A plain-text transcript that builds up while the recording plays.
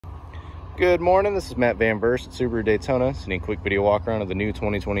Good morning, this is Matt Van Verst at Subaru Daytona. Sending a quick video walk around of the new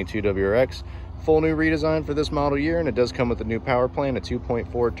 2022 WRX. Full new redesign for this model year, and it does come with a new power plant, a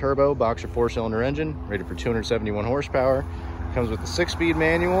 2.4 turbo boxer 4-cylinder engine, rated for 271 horsepower. Comes with a 6-speed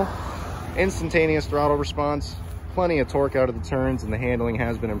manual, instantaneous throttle response, plenty of torque out of the turns, and the handling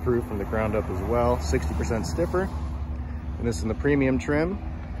has been improved from the ground up as well, 60% stiffer. And this in the premium trim.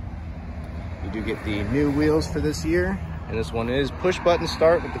 You do get the new wheels for this year. And this one is push button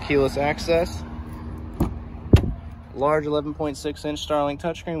start with the keyless access. Large 11.6-inch Starlink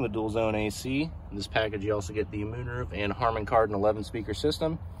touchscreen with dual zone AC. In this package you also get the moonroof and Harman Kardon 11-speaker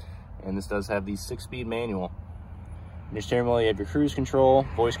system. And this does have the 6-speed manual. In your steering wheel you have your cruise control,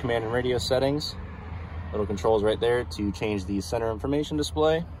 voice command and radio settings. Little controls right there to change the center information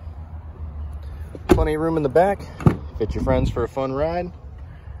display. Plenty of room in the back. Fit your friends for a fun ride.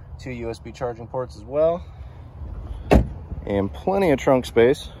 2 USB charging ports as well. And plenty of trunk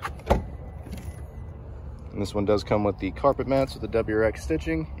space. And this one does come with the carpet mats with the WRX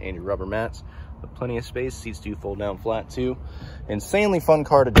stitching and your rubber mats, but plenty of space. Seats do fold down flat too. Insanely fun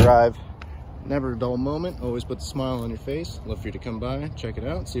car to drive. Never a dull moment. Always put a smile on your face. Love for you to come by, check it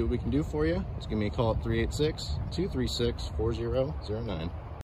out, see what we can do for you. Just give me a call at 386-236-4009.